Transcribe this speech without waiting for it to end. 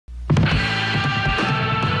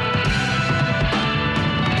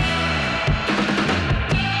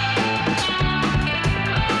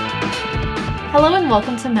Hello and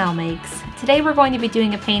welcome to MalMakes. Today we're going to be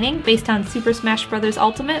doing a painting based on Super Smash Bros.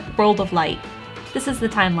 Ultimate World of Light. This is the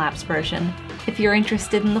time-lapse version. If you're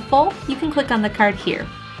interested in the full, you can click on the card here.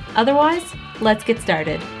 Otherwise, let's get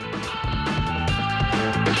started.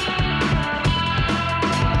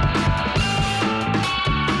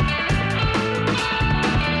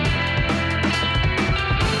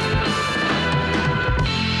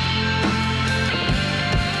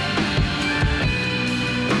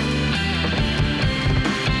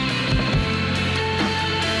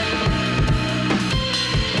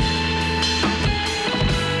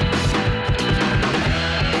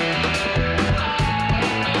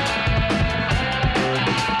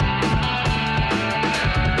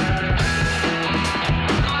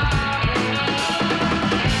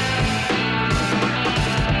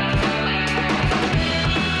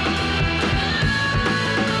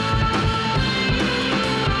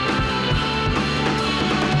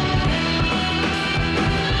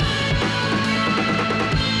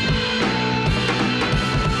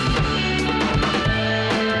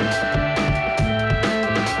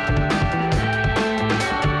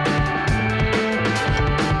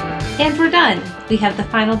 And we're done! We have the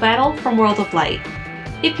final battle from World of Light.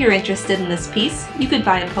 If you're interested in this piece, you could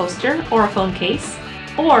buy a poster or a phone case,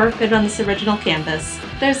 or bid on this original canvas.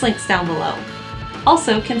 There's links down below.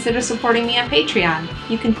 Also, consider supporting me on Patreon.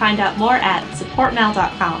 You can find out more at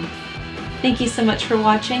supportmal.com. Thank you so much for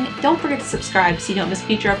watching. Don't forget to subscribe so you don't miss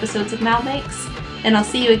future episodes of MalMakes, and I'll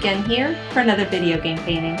see you again here for another video game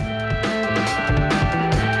painting.